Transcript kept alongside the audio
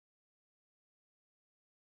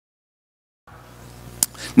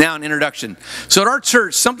Now, an introduction. So at our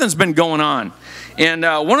church, something's been going on. And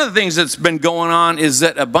one of the things that's been going on is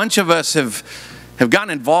that a bunch of us have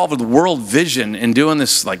gotten involved with World Vision and doing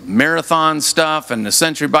this like marathon stuff and the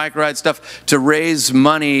Century Bike Ride stuff to raise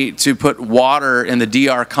money to put water in the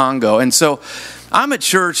DR Congo. And so I'm at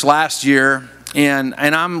church last year, and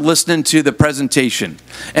I'm listening to the presentation.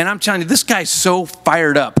 And I'm telling you, this guy's so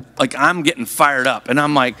fired up. Like, I'm getting fired up. And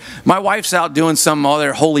I'm like, my wife's out doing some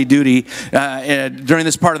other holy duty during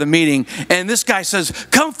this part of the meeting. And this guy says,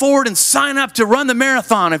 come forward and sign up to run the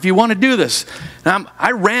marathon if you want to do this. And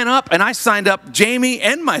I ran up and I signed up Jamie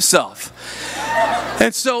and myself.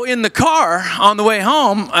 And so in the car on the way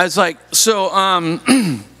home, I was like,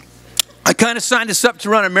 I kind of signed us up to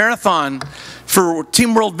run a marathon for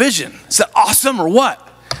Team World Vision. Is that awesome or what?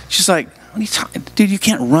 She's like, what are you talking? Dude, you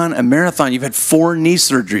can't run a marathon. You've had 4 knee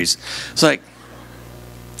surgeries. It's like,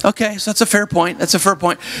 okay, so that's a fair point. That's a fair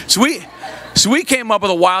point. So we came up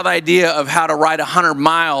with a wild idea of how to ride 100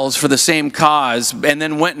 miles for the same cause, and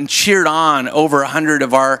then went and cheered on over 100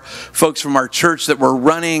 of our folks from our church that were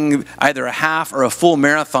running either a half or a full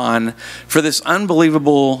marathon for this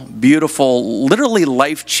unbelievable, beautiful, literally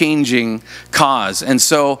life-changing cause. And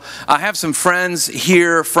so I have some friends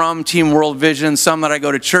here from Team World Vision, some that I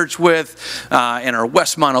go to church with, and our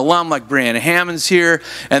Westmont alum like Brianna Hammond's here,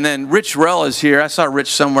 and then Rich Rell is here. I saw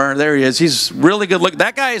Rich somewhere. There he is. He's really good looking.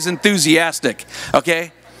 That guy is enthusiastic.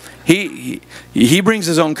 Okay, he brings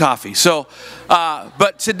his own coffee. So,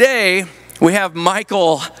 but today we have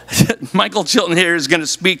Michael Chilton here is going to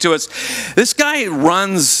speak to us. This guy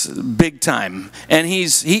runs big time, and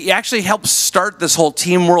he actually helps start this whole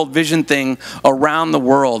Team World Vision thing around the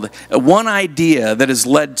world. One idea that has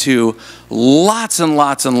led to lots and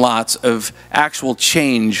lots and lots of actual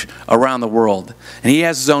change around the world. And he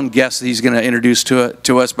has his own guest that he's going to introduce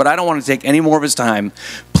to us, but I don't want to take any more of his time.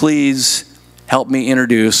 Please help me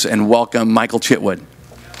introduce and welcome Michael Chitwood.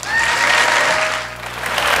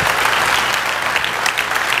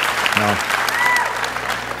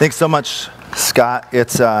 Thanks so much, Scott.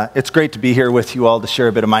 It's great to be here with you all to share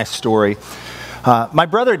a bit of my story. My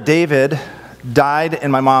brother David died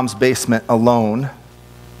in my mom's basement alone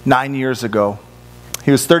 9 years ago.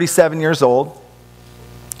 He was 37 years old.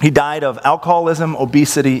 He died of alcoholism,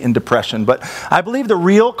 obesity, and depression. But I believe the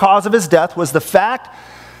real cause of his death was the fact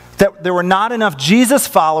that there were not enough Jesus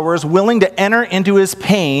followers willing to enter into his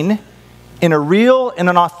pain in a real and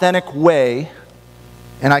an authentic way,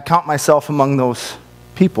 and I count myself among those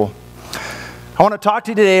people. I want to talk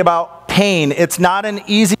to you today about pain. It's not an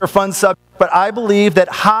easy or fun subject, but I believe that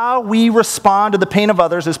how we respond to the pain of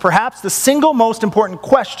others is perhaps the single most important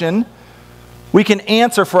question we can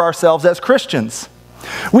answer for ourselves as Christians.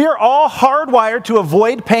 We are all hardwired to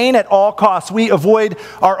avoid pain at all costs. We avoid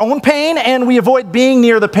our own pain, and we avoid being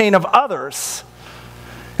near the pain of others.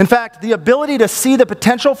 In fact, the ability to see the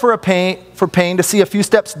potential for pain, to see a few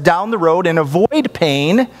steps down the road and avoid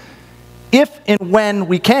pain, if and when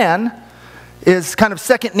we can, is kind of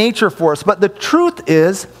second nature for us. But the truth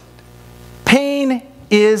is, pain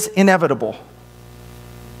is inevitable.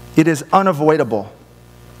 It is unavoidable.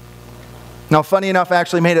 Now, funny enough, I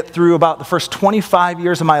actually made it through about the first 25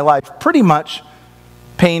 years of my life pretty much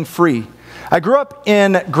pain-free. I grew up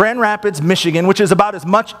in Grand Rapids, Michigan, which is about as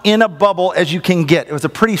much in a bubble as you can get. It was a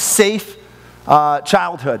pretty safe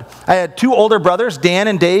childhood. I had 2 older brothers, Dan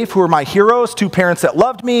and Dave, who were my heroes, 2 parents that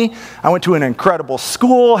loved me. I went to an incredible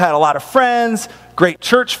school, had a lot of friends, great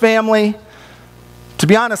church family. To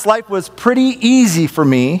be honest, life was pretty easy for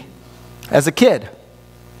me as a kid.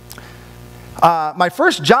 My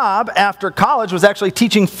first job after college was actually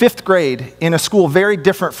teaching 5th grade in a school very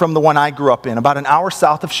different from the one I grew up in, about an hour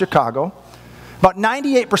south of Chicago. About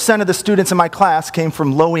 98% of the students in my class came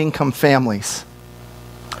from low-income families.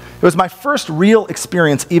 It was my first real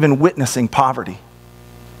experience even witnessing poverty.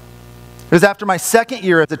 It was after my second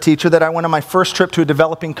year as a teacher that I went on my first trip to a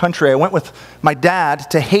developing country. I went with my dad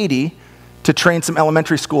to Haiti to train some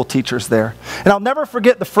elementary school teachers there. And I'll never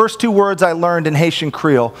forget the first 2 words I learned in Haitian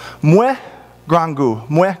Creole. Moi grand goût,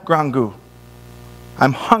 moi grand goût.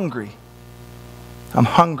 I'm hungry. I'm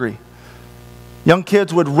hungry. Young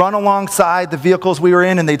kids would run alongside the vehicles we were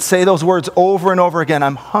in and they'd say those words over and over again.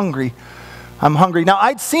 I'm hungry. I'm hungry. Now,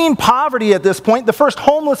 I'd seen poverty at this point. The first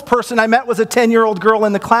homeless person I met was a 10-year-old girl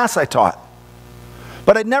in the class I taught.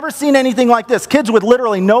 But I'd never seen anything like this. Kids with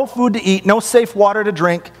literally no food to eat, no safe water to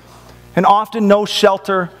drink, and often no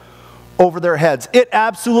shelter over their heads. It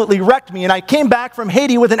absolutely wrecked me, and I came back from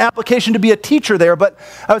Haiti with an application to be a teacher there, but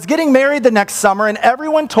I was getting married the next summer, and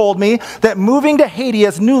everyone told me that moving to Haiti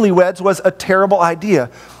as newlyweds was a terrible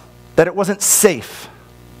idea, that it wasn't safe.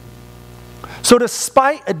 So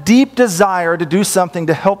despite a deep desire to do something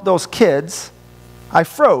to help those kids, I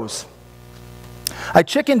froze. I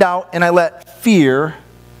chickened out and I let fear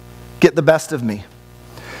get the best of me.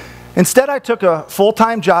 Instead, I took a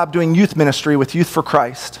full-time job doing youth ministry with Youth for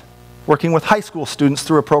Christ, working with high school students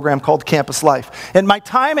through a program called Campus Life. And my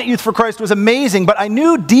time at Youth for Christ was amazing, but I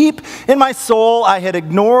knew deep in my soul I had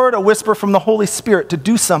ignored a whisper from the Holy Spirit to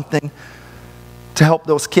do something to help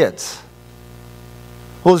those kids.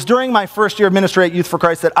 Well, it was during my first year of ministry at Youth for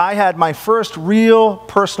Christ that I had my first real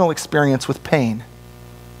personal experience with pain.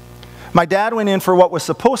 My dad went in for what was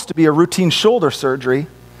supposed to be a routine shoulder surgery,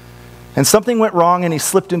 and something went wrong and he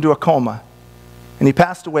slipped into a coma. And he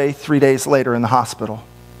passed away 3 days later in the hospital.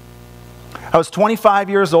 I was 25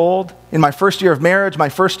 years old, in my first year of marriage, my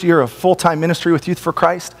first year of full-time ministry with Youth for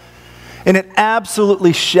Christ, and it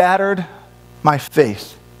absolutely shattered my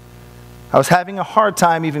faith. I was having a hard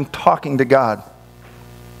time even talking to God.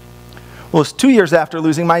 Well, it was 2 years after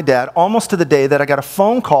losing my dad, almost to the day, that I got a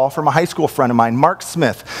phone call from a high school friend of mine, Mark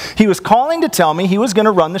Smith. He was calling to tell me he was going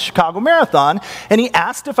to run the Chicago Marathon, and he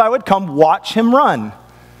asked if I would come watch him run.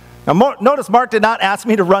 Now, notice Mark did not ask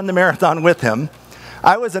me to run the marathon with him.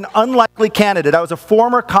 I was an unlikely candidate. I was a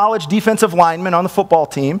former college defensive lineman on the football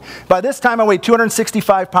team. By this time, I weighed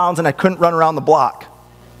 265 pounds, and I couldn't run around the block.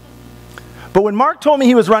 But when Mark told me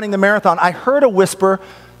he was running the marathon, I heard a whisper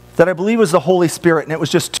that I believe was the Holy Spirit, and it was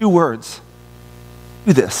just 2 words: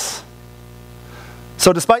 do this.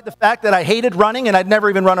 So despite the fact that I hated running and I'd never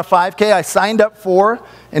even run a 5K, I signed up for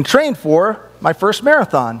and trained for my first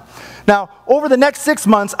marathon. Now, over the next 6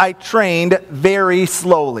 months, I trained very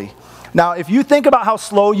slowly. Now, if you think about how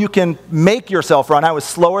slow you can make yourself run, I was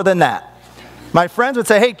slower than that. My friends would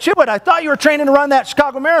say, "Hey, Chitwood, I thought you were training to run that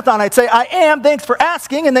Chicago Marathon." I'd say, "I am, thanks for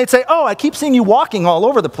asking." And they'd say, "Oh, I keep seeing you walking all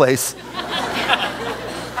over the place."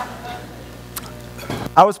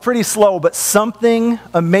 I was pretty slow, but something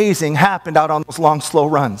amazing happened out on those long, slow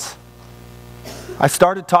runs. I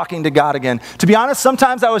started talking to God again. To be honest,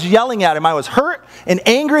 sometimes I was yelling at him. I was hurt and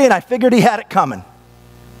angry, and I figured he had it coming.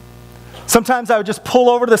 Sometimes I would just pull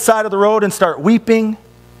over to the side of the road and start weeping.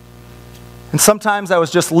 And sometimes I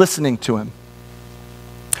was just listening to him.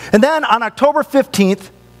 And then on October 15th,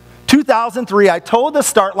 2003, I toed the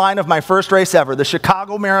start line of my first race ever, the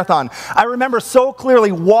Chicago Marathon. I remember so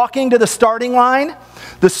clearly walking to the starting line,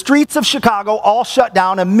 the streets of Chicago all shut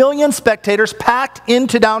down, 1 million spectators packed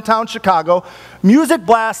into downtown Chicago, music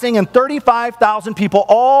blasting, and 35,000 people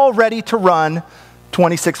all ready to run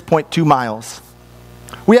 26.2 miles.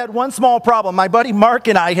 We had one small problem. My buddy Mark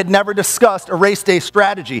and I had never discussed a race day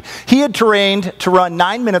strategy. He had trained to run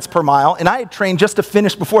 9 minutes per mile, and I had trained just to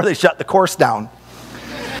finish before they shut the course down.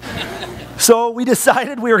 So we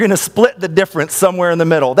decided we were going to split the difference somewhere in the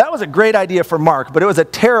middle. That was a great idea for Mark, but it was a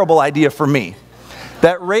terrible idea for me.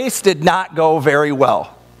 That race did not go very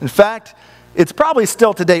well. In fact, it's probably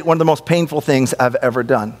still to date one of the most painful things I've ever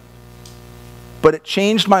done. But it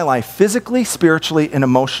changed my life physically, spiritually, and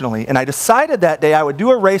emotionally. And I decided that day I would do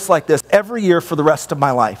a race like this every year for the rest of my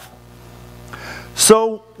life.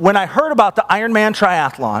 So when I heard about the Ironman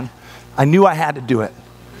triathlon, I knew I had to do it.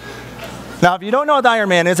 Now, if you don't know what the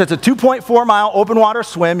Ironman is, it's a 2.4-mile open water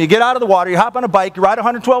swim. You get out of the water, you hop on a bike, you ride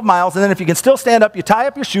 112 miles, and then if you can still stand up, you tie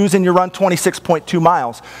up your shoes and you run 26.2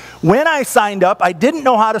 miles. When I signed up, I didn't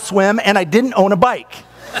know how to swim and I didn't own a bike.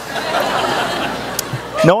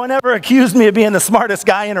 No one ever accused me of being the smartest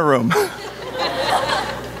guy in a room.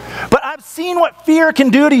 But I've seen what fear can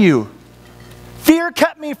do to you. Fear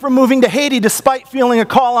kept me from moving to Haiti despite feeling a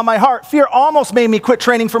call on my heart. Fear almost made me quit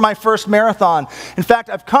training for my first marathon. In fact,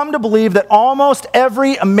 I've come to believe that almost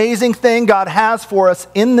every amazing thing God has for us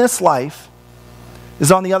in this life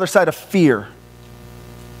is on the other side of fear.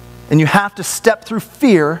 And you have to step through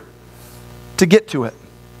fear to get to it.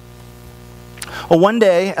 Well, one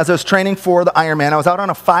day, as I was training for the Ironman, I was out on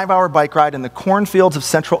a 5-hour bike ride in the cornfields of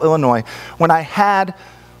central Illinois when I had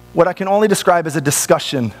what I can only describe as a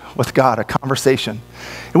discussion with God, a conversation.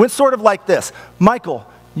 It went sort of like this: "Michael,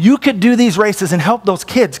 you could do these races and help those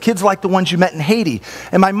kids like the ones you met in Haiti."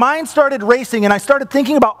 And my mind started racing, and I started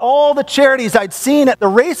thinking about all the charities I'd seen at the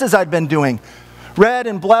races I'd been doing. Red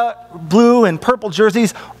and blue and purple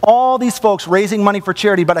jerseys, all these folks raising money for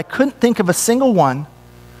charity, but I couldn't think of a single one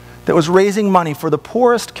that was raising money for the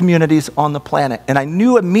poorest communities on the planet. And I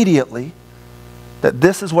knew immediately that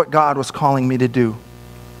this is what God was calling me to do.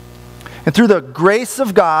 And through the grace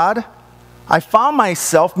of God, I found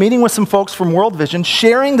myself meeting with some folks from World Vision,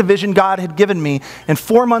 sharing the vision God had given me, and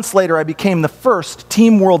 4 months later, I became the first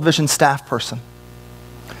Team World Vision staff person.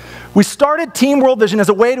 We started Team World Vision as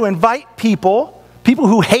a way to invite people people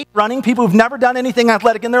who hate running, people who've never done anything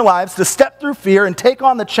athletic in their lives, to step through fear and take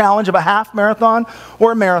on the challenge of a half marathon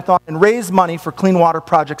or a marathon and raise money for clean water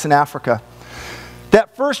projects in Africa.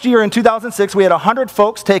 That first year in 2006, we had 100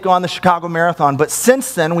 folks take on the Chicago Marathon, but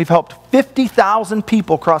since then, we've helped 50,000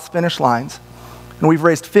 people cross finish lines, and we've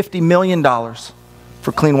raised $50 million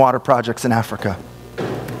for clean water projects in Africa.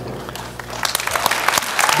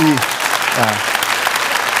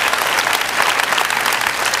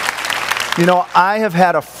 You know, I have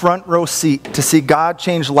had a front row seat to see God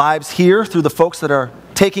change lives here through the folks that are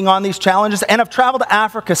taking on these challenges, and I've traveled to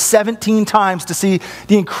Africa 17 times to see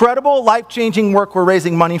the incredible life-changing work we're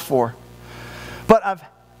raising money for. But I've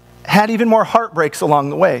had even more heartbreaks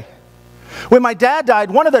along the way. When my dad died,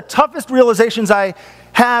 one of the toughest realizations I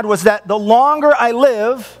had was that the longer I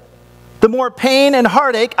live, the more pain and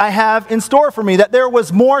heartache I have in store for me, that there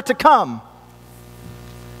was more to come.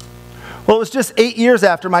 Well, it was just 8 years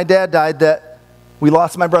after my dad died that we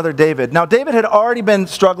lost my brother David. Now, David had already been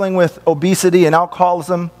struggling with obesity and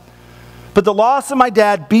alcoholism, but the loss of my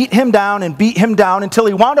dad beat him down until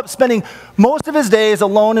he wound up spending most of his days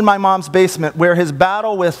alone in my mom's basement, where his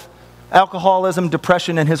battle with alcoholism,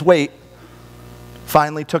 depression, and his weight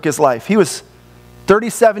finally took his life. He was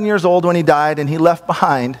 37 years old when he died, and he left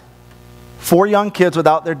behind 4 young kids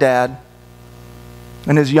without their dad,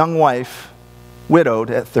 and his young wife,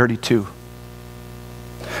 widowed at 32.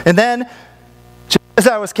 And then, just as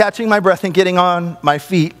I was catching my breath and getting on my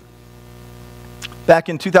feet, back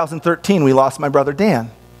in 2013, we lost my brother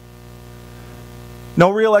Dan. No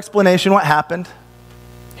real explanation what happened.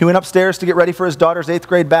 He went upstairs to get ready for his daughter's 8th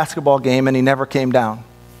grade basketball game, and he never came down.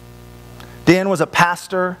 Dan was a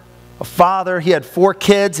pastor, a father. He had 4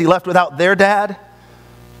 kids. He left without their dad,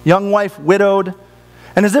 young wife widowed.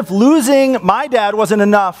 And as if losing my dad wasn't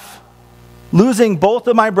enough, losing both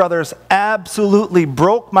of my brothers absolutely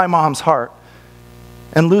broke my mom's heart,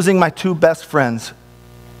 and losing my 2 best friends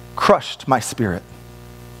crushed my spirit.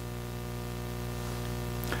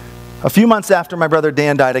 A few months after my brother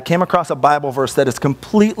Dan died, I came across a Bible verse that has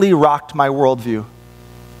completely rocked my worldview.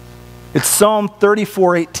 It's Psalm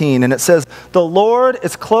 34:18, and it says, "The Lord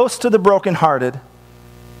is close to the brokenhearted,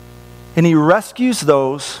 and he rescues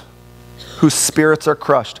those whose spirits are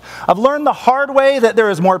crushed." I've learned the hard way that there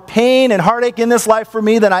is more pain and heartache in this life for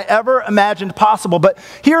me than I ever imagined possible. But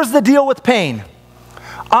here's the deal with pain.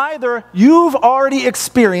 Either you've already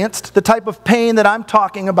experienced the type of pain that I'm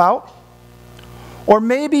talking about, or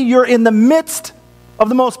maybe you're in the midst of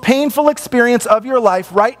the most painful experience of your life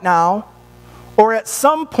right now, or at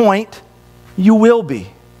some point you will be.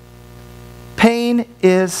 Pain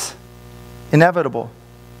is inevitable.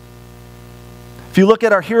 If you look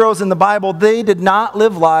at our heroes in the Bible, they did not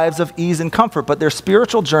live lives of ease and comfort, but their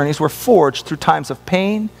spiritual journeys were forged through times of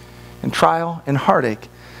pain and trial and heartache.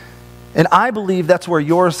 And I believe that's where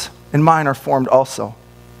yours and mine are formed also.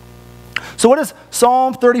 So what does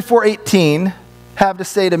Psalm 34:18 have to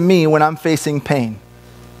say to me when I'm facing pain?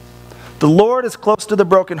 The Lord is close to the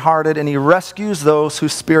brokenhearted, and he rescues those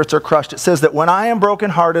whose spirits are crushed. It says that when I am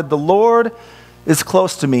brokenhearted, the Lord is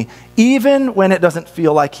close to me, even when it doesn't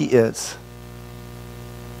feel like he is.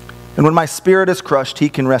 And when my spirit is crushed, he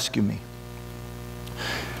can rescue me.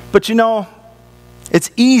 But you know, it's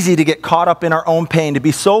easy to get caught up in our own pain, to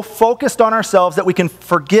be so focused on ourselves that we can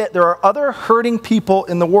forget there are other hurting people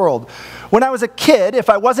in the world. When I was a kid, if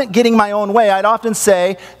I wasn't getting my own way, I'd often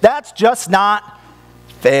say, "That's just not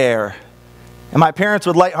fair." And my parents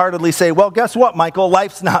would lightheartedly say, "Well, guess what, Michael?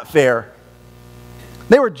 Life's not fair."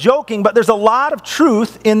 They were joking, but there's a lot of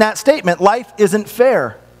truth in that statement. Life isn't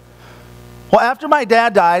fair. Well, after my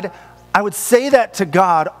dad died, I would say that to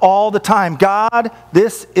God all the time. "God,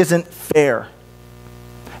 this isn't fair."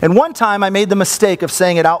 And one time I made the mistake of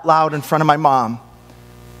saying it out loud in front of my mom.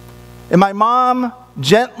 And my mom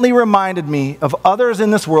gently reminded me of others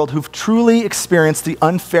in this world who've truly experienced the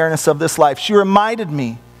unfairness of this life. She reminded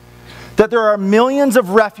me that there are millions of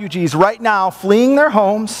refugees right now fleeing their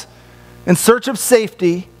homes in search of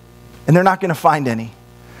safety, and they're not going to find any.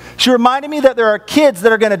 She reminded me that there are kids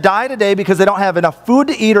that are going to die today because they don't have enough food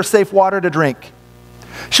to eat or safe water to drink.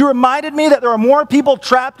 She reminded me that there are more people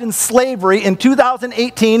trapped in slavery in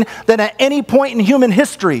 2018 than at any point in human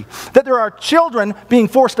history. That there are children being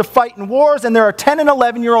forced to fight in wars, and there are 10 and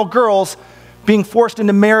 11-year-old girls being forced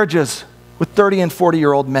into marriages with 30 and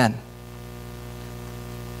 40-year-old men.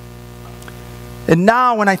 And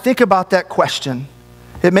now when I think about that question,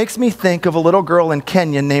 it makes me think of a little girl in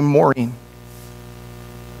Kenya named Maureen.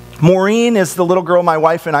 Maureen is the little girl my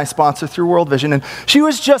wife and I sponsor through World Vision, and she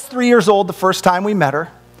was just 3 years old the first time we met her.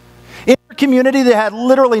 In her community, they had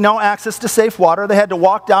literally no access to safe water. They had to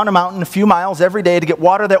walk down a mountain a few miles every day to get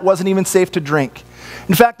water that wasn't even safe to drink.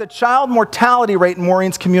 In fact, the child mortality rate in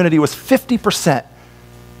Maureen's community was 50%.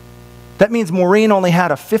 That means Maureen only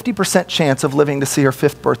had a 50% chance of living to see her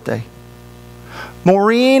 5th birthday.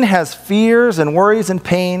 Maureen has fears and worries and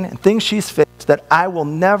pain and things she's faced that I will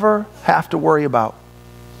never have to worry about.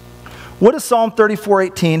 What does Psalm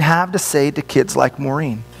 34:18 have to say to kids like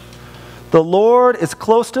Maureen? The Lord is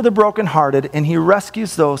close to the brokenhearted, and he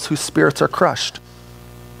rescues those whose spirits are crushed.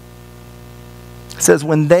 It says,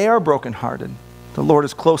 when they are brokenhearted, the Lord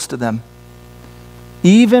is close to them,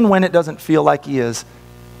 even when it doesn't feel like he is.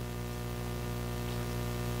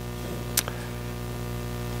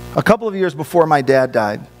 A couple of years before my dad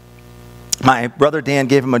died, my brother Dan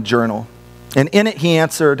gave him a journal. And in it, he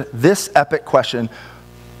answered this epic question: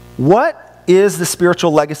 what is the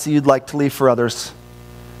spiritual legacy you'd like to leave for others?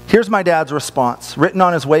 Here's my dad's response, written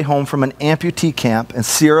on his way home from an amputee camp in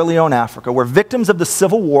Sierra Leone, Africa, where victims of the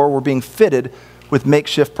Civil War were being fitted with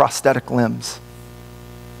makeshift prosthetic limbs.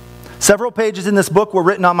 Several pages in this book were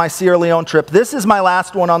written on my Sierra Leone trip. This is my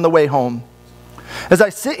last one on the way home. As I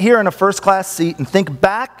sit here in a first-class seat and think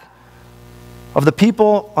back of the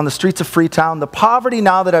people on the streets of Freetown, the poverty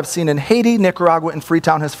now that I've seen in Haiti, Nicaragua, and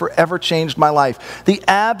Freetown has forever changed my life. The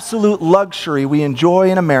absolute luxury we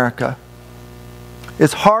enjoy in America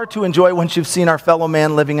is hard to enjoy once you've seen our fellow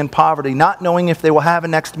man living in poverty, not knowing if they will have a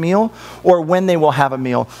next meal or when they will have a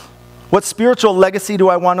meal. What spiritual legacy do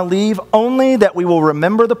I want to leave? Only that we will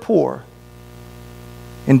remember the poor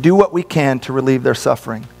and do what we can to relieve their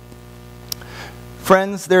suffering.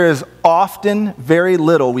 Friends, there is often very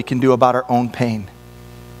little we can do about our own pain.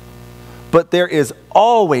 But there is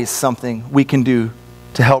always something we can do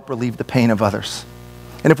to help relieve the pain of others.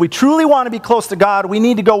 And if we truly want to be close to God, we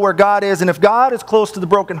need to go where God is. And if God is close to the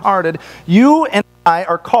brokenhearted, you and I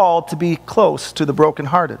are called to be close to the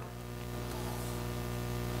brokenhearted.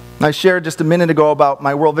 I shared just a minute ago about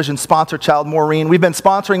my World Vision sponsor child, Maureen. We've been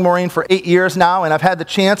sponsoring Maureen for 8 years now, and I've had the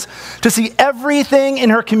chance to see everything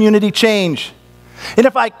in her community change. And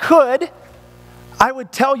if I could, I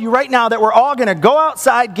would tell you right now that we're all going to go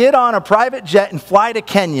outside, get on a private jet, and fly to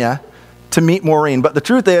Kenya to meet Maureen. But the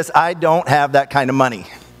truth is, I don't have that kind of money.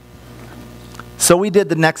 So we did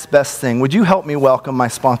the next best thing. Would you help me welcome my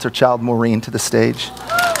sponsor child, Maureen, to the stage?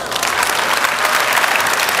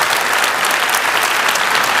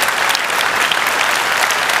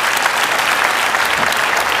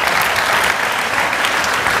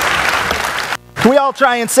 Can we all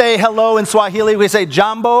try and say hello in Swahili? We say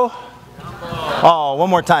Jambo. Jambo. Oh, one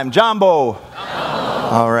more time. Jambo.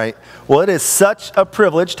 Jambo. All right. Well, it is such a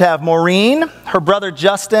privilege to have Maureen, her brother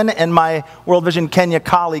Justin, and my World Vision Kenya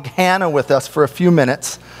colleague Hannah with us for a few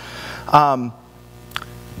minutes.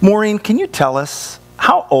 Maureen, can you tell us,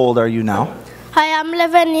 how old are you now? I am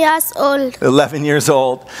 11 years old. 11 years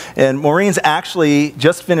old. And Maureen's actually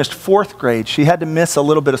just finished 4th grade. She had to miss a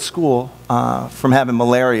little bit of school from having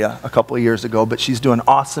malaria a couple of years ago, but she's doing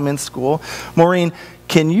awesome in school. Maureen,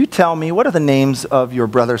 can you tell me, what are the names of your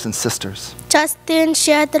brothers and sisters? Justin,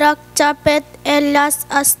 Shadrach, Japet, Elias,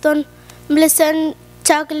 Aston, Blessing,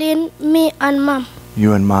 Jacqueline, me, and Mom.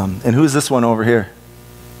 You and Mom. And who's this one over here?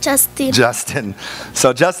 Justin. Justin.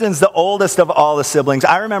 So Justin's the oldest of all the siblings.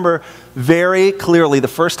 I remember very clearly the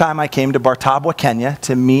first time I came to Bartabwa, Kenya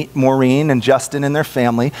to meet Maureen and Justin and their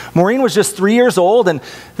family. Maureen was just 3 years old and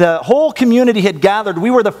the whole community had gathered. We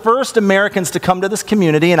were the first Americans to come to this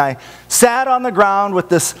community, and I sat on the ground with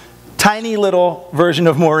this tiny little version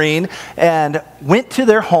of Maureen and went to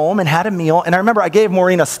their home and had a meal. And I remember I gave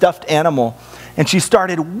Maureen a stuffed animal and she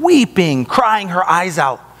started weeping, crying her eyes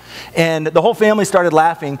out. And the whole family started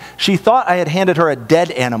laughing. She thought I had handed her a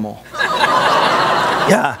dead animal.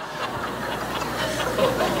 Yeah.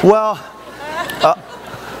 Well,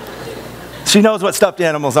 she knows what stuffed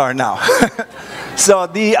animals are now. So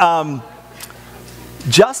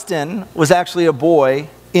Justin was actually a boy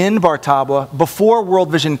in Bartabwa before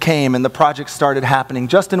World Vision came and the project started happening.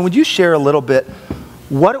 Justin, would you share a little bit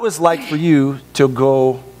what it was like for you to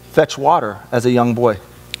go fetch water as a young boy?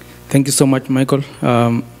 Thank you so much, Michael.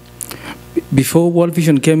 Before World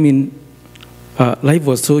Vision came in, life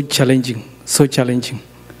was so challenging, so challenging.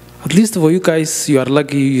 At least for you guys, you are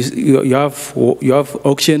lucky. You have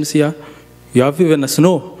auctions here. You have even a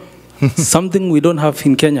snow, something we don't have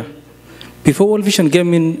in Kenya. Before World Vision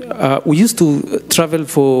came in, we used to travel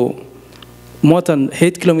for more than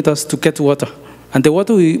 8 kilometers to get water, and the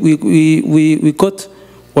water we got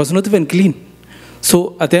was not even clean.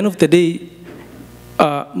 So at the end of the day,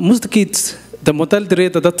 most kids, the mortality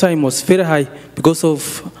rate at that time was very high because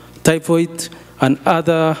of typhoid and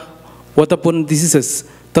other waterborne diseases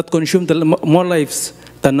that consumed more lives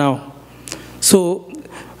than now. So,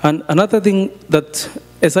 and another thing that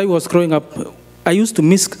as I was growing up, I used to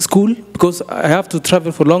miss school because I have to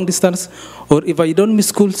travel for long distance, or if I don't miss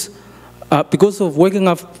schools, because of waking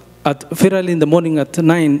up very early in the morning at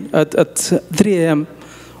 3 a.m.,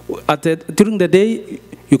 during the day,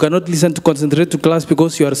 you cannot listen to concentrate to class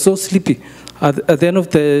because you are so sleepy. At the end of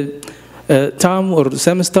the term or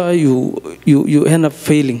semester, you end up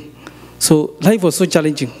failing. So life was so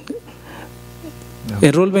challenging. Yeah.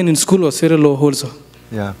 Enrollment in school was very low also.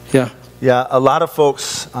 Yeah. Yeah. Yeah, a lot of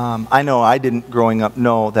folks, I know I didn't growing up,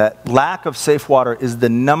 know that lack of safe water is the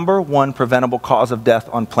 #1 preventable cause of death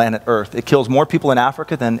on planet Earth. It kills more people in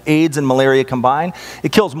Africa than AIDS and malaria combined.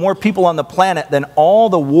 It kills more people on the planet than all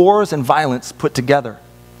the wars and violence put together.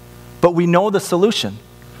 But we know the solution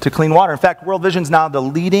to clean water. In fact, World Vision is now the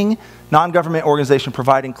leading non-government organization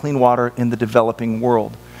providing clean water in the developing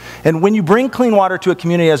world. And when you bring clean water to a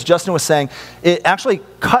community, as Justin was saying, it actually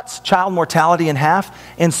cuts child mortality in half,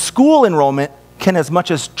 and school enrollment can as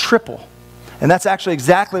much as triple. And that's actually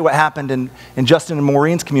exactly what happened in Justin and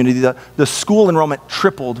Maureen's community. The school enrollment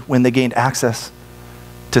tripled when they gained access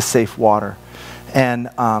to safe water. And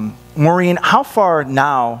Maureen, how far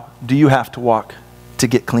now do you have to walk to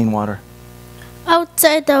get clean water?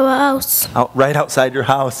 Outside our house. Right outside your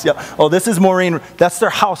house. Yep. Oh, this is Maureen. That's their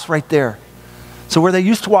house right there. So where they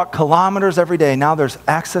used to walk kilometers every day, now there's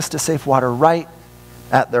access to safe water right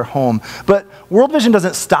at their home. But World Vision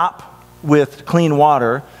doesn't stop with clean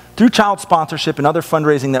water. Through child sponsorship and other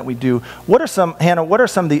fundraising that we do, Hannah, what are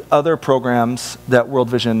some of the other programs that World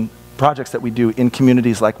Vision, projects that we do in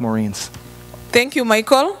communities like Maureen's? Thank you,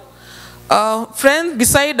 Michael. Friends,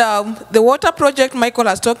 beside the water project Michael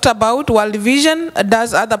has talked about, World Vision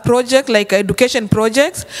does other projects like education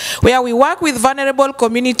projects where we work with vulnerable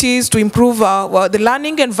communities to improve the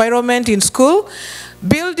learning environment in school,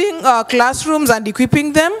 building classrooms and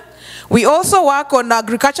equipping them. We also work on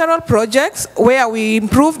agricultural projects where we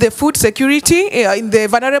improve the food security in the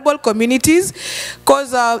vulnerable communities,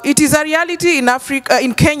 because it is a reality in Africa,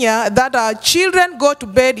 in Kenya, that children go to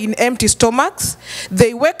bed in empty stomachs.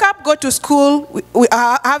 They wake up, go to school,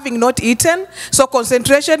 having not eaten, so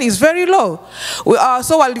concentration is very low.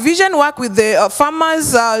 So World Vision work with the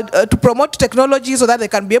farmers to promote technology so that they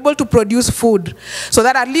can be able to produce food, so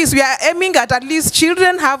that at least we are aiming at least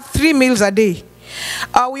children have 3 meals a day.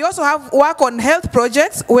 We also have work on health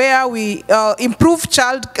projects where we improve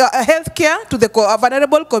child health care to the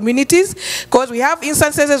vulnerable communities, because we have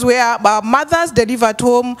instances where mothers deliver at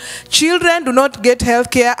home, children do not get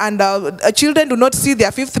health care, and children do not see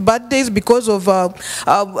their 5th birthdays because of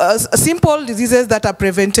simple diseases that are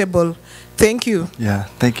preventable. Thank you. Yeah,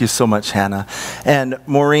 thank you so much, Hannah. And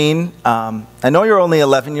Maureen, I know you're only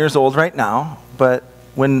 11 years old right now, but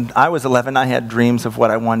when I was 11, I had dreams of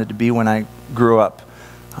what I wanted to be when I grew up.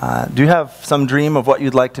 Do you have some dream of what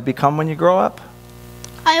you'd like to become when you grow up?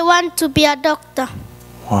 I want to be a doctor.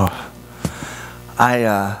 Whoa.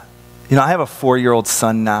 I have a 4-year-old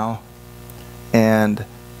son now, and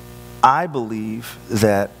I believe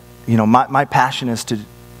that, my passion is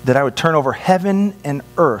that I would turn over heaven and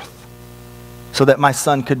earth so that my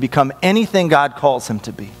son could become anything God calls him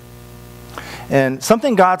to be. And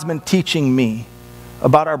something God's been teaching me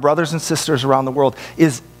about our brothers and sisters around the world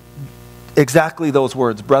is exactly those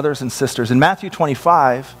words, brothers and sisters. In Matthew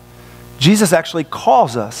 25, Jesus actually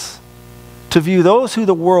calls us to view those who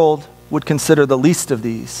the world would consider the least of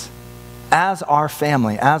these as our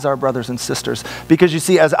family, as our brothers and sisters. Because you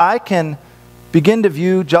see, as I can begin to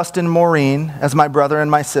view Justin and Maureen as my brother and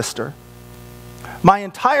my sister, my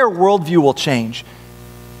entire worldview will change,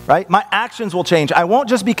 right? My actions will change. I won't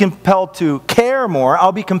just be compelled to care more,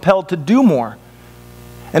 I'll be compelled to do more.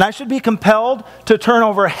 And I should be compelled to turn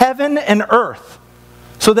over heaven and earth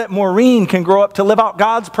so that Maureen can grow up to live out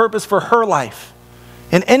God's purpose for her life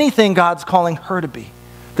and anything God's calling her to be,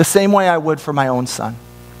 the same way I would for my own son.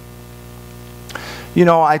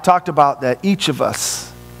 I talked about that each of us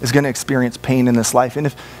is going to experience pain in this life.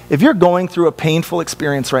 And if you're going through a painful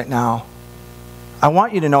experience right now, I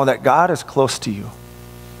want you to know that God is close to you.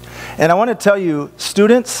 And I want to tell you,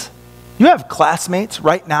 students, you have classmates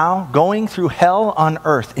right now going through hell on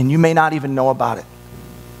earth, and you may not even know about it.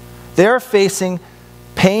 They're facing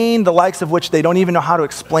pain, the likes of which they don't even know how to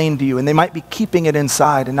explain to you, and they might be keeping it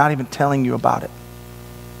inside and not even telling you about it.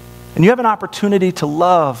 And you have an opportunity to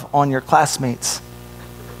love on your classmates,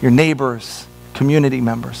 your neighbors, community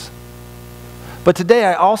members. But today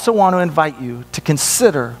I also want to invite you to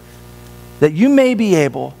consider that you may be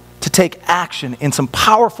able to take action in some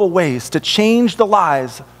powerful ways to change the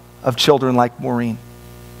lives of children like Maureen.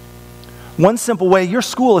 One simple way, your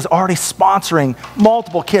school is already sponsoring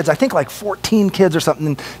multiple kids. I think like 14 kids or something.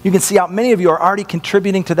 And you can see how many of you are already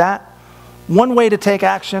contributing to that. One way to take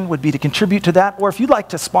action would be to contribute to that. Or if you'd like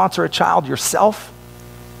to sponsor a child yourself,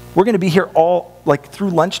 we're going to be here all like through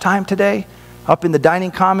lunchtime today, up in the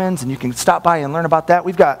dining commons, and you can stop by and learn about that.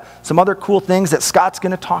 We've got some other cool things that Scott's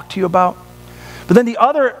going to talk to you about. But then the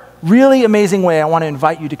other really amazing way I want to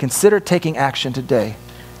invite you to consider taking action today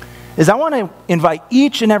is I want to invite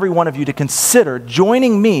each and every one of you to consider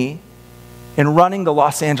joining me in running the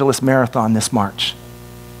Los Angeles Marathon this March.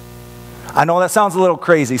 I know that sounds a little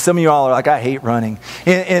crazy. Some of you all are like, I hate running.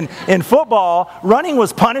 In football, running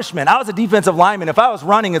was punishment. I was a defensive lineman. If I was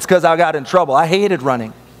running, it's because I got in trouble. I hated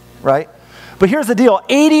running, right? But here's the deal.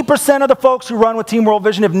 80% of the folks who run with Team World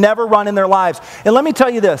Vision have never run in their lives. And let me tell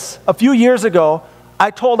you this. A few years ago,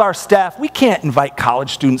 I told our staff, we can't invite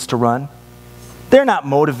college students to run. They're not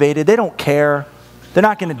motivated. They don't care. They're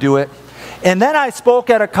not going to do it. And then I spoke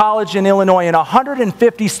at a college in Illinois, and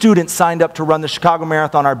 150 students signed up to run the Chicago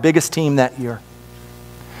Marathon, our biggest team that year.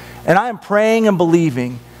 And I am praying and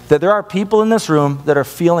believing that there are people in this room that are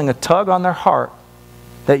feeling a tug on their heart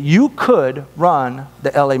that you could run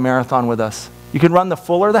the LA Marathon with us. You can run the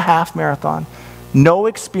full or the half marathon. No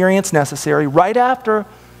experience necessary. Right after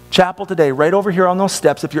chapel today, right over here on those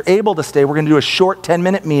steps, if you're able to stay, we're going to do a short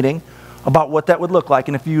 10-minute meeting about what that would look like.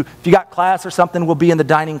 And if you got class or something, we'll be in the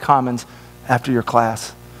dining commons after your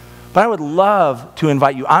class. But I would love to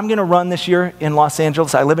invite you. I'm going to run this year in Los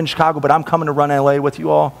Angeles. I live in Chicago, but I'm coming to run LA with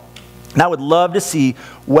you all. And I would love to see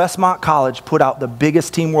Westmont College put out the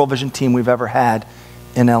biggest Team World Vision team we've ever had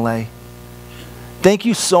in LA. Thank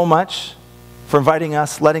you so much for inviting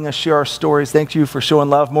us, letting us share our stories. Thank you for showing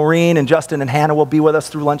love. Maureen and Justin and Hannah will be with us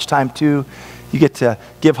through lunchtime too. You get to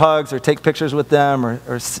give hugs or take pictures with them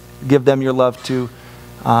or give them your love too.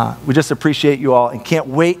 We just appreciate you all and can't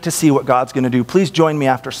wait to see what God's going to do. Please join me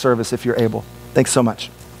after service if you're able. Thanks so much.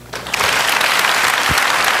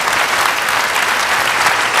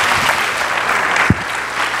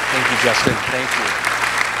 Thank you, Justin. Thank you.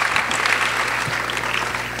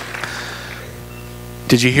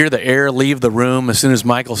 Did you hear the air leave the room as soon as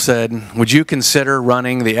Michael said, would you consider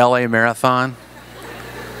running the LA Marathon?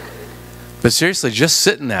 But seriously, just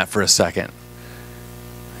sit in that for a second.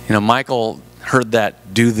 You know, Michael heard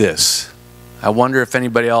that, do this. I wonder if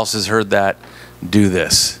anybody else has heard that, do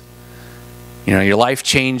this. You know, your life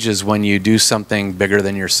changes when you do something bigger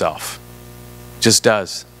than yourself. Just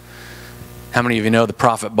does. How many of you know the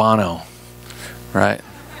Prophet Bono, right?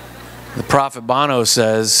 The Prophet Bono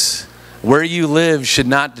says, where you live should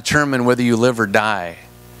not determine whether you live or die.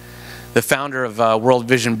 The founder of World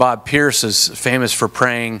Vision, Bob Pierce, is famous for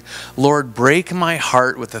praying, Lord, break my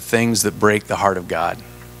heart with the things that break the heart of God.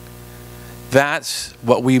 That's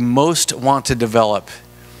what we most want to develop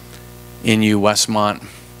in you, Westmont,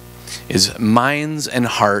 is minds and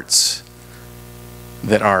hearts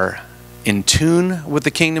that are in tune with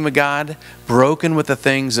the kingdom of God, broken with the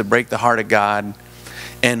things that break the heart of God,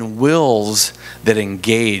 and wills that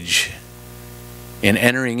engage in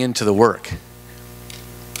entering into the work.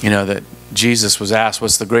 You know, that Jesus was asked,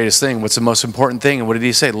 what's the greatest thing? What's the most important thing? And what did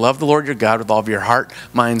he say? Love the Lord your God with all of your heart,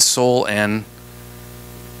 mind, soul, and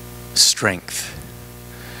strength.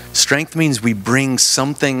 Strength means we bring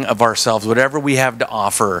something of ourselves, whatever we have to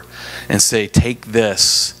offer, and say, take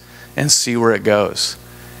this and see where it goes.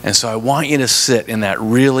 And so I want you to sit in that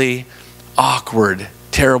really awkward,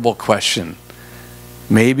 terrible question.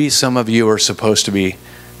 Maybe some of you are supposed to be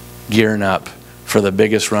gearing up for the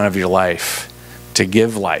biggest run of your life, to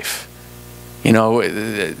give life. You know,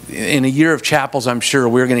 in a year of chapels, I'm sure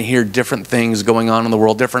we're going to hear different things going on in the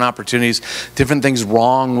world, different opportunities, different things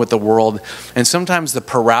wrong with the world. And sometimes the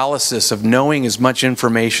paralysis of knowing as much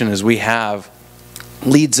information as we have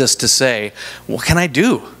leads us to say, what can I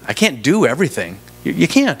do? I can't do everything. You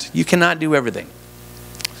can't. You cannot do everything.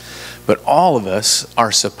 But all of us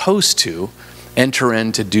are supposed to enter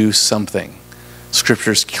in to do something.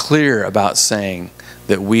 Scripture's clear about saying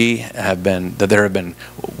that we've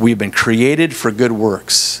been created for good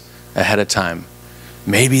works ahead of time.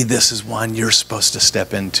 Maybe this is one you're supposed to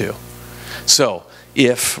step into. So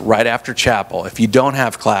if right after chapel, if you don't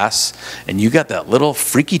have class and you got that little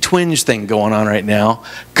freaky twinge thing going on right now,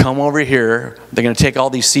 come over here. They're going to take all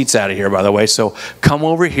these seats out of here, by the way. So come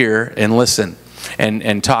over here and listen.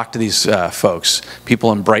 and talk to these folks.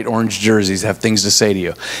 People in bright orange jerseys have things to say to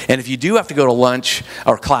you. And if you do have to go to lunch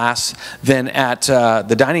or class, then at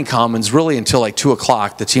the dining commons, really until like 2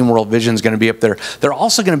 o'clock, the Team World Vision is going to be up there. They're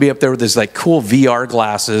also going to be up there with these like cool VR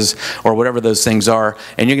glasses or whatever those things are,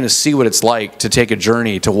 and you're going to see what it's like to take a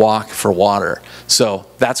journey to walk for water. So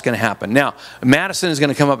that's going to happen. Now, Madison is going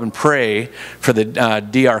to come up and pray for the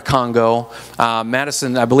DR Congo.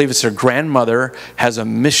 Madison, I believe it's her grandmother, has a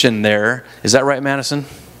mission there. Is that right, Madison?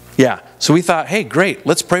 Yeah. So we thought, hey, great,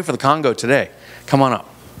 let's pray for the Congo today. Come on up.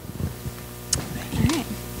 All right.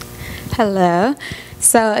 Hello.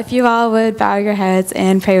 So if you all would bow your heads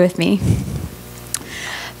and pray with me.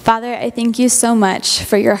 Father, I thank you so much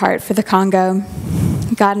for your heart for the Congo.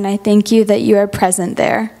 God, and I thank you that you are present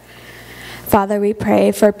there. Father, we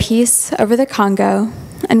pray for peace over the Congo,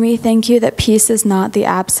 and we thank you that peace is not the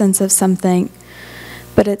absence of something,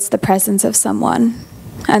 but it's the presence of someone,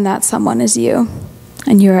 and that someone is you,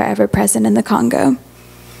 and you are ever present in the Congo.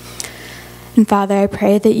 And Father, I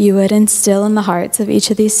pray that you would instill in the hearts of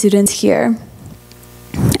each of these students here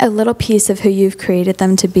a little piece of who you've created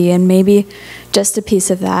them to be, and maybe just a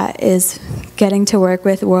piece of that is getting to work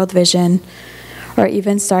with World Vision, or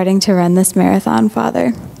even starting to run this marathon,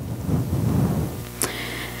 Father.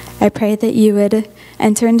 I pray that you would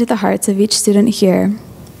enter into the hearts of each student here,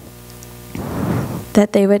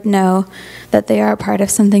 that they would know that they are a part of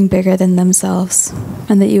something bigger than themselves,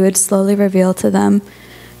 and that you would slowly reveal to them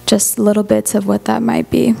just little bits of what that might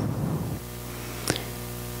be.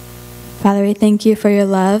 Father, we thank you for your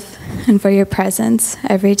love and for your presence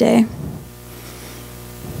every day.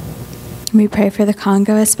 We pray for the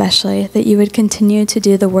Congo especially, that you would continue to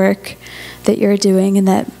do the work that you're doing, and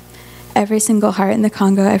that every single heart in the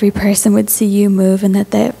Congo, every person would see you move, and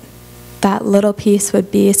that little piece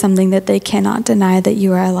would be something that they cannot deny, that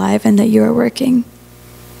you are alive and that you are working.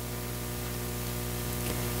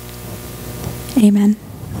 Amen.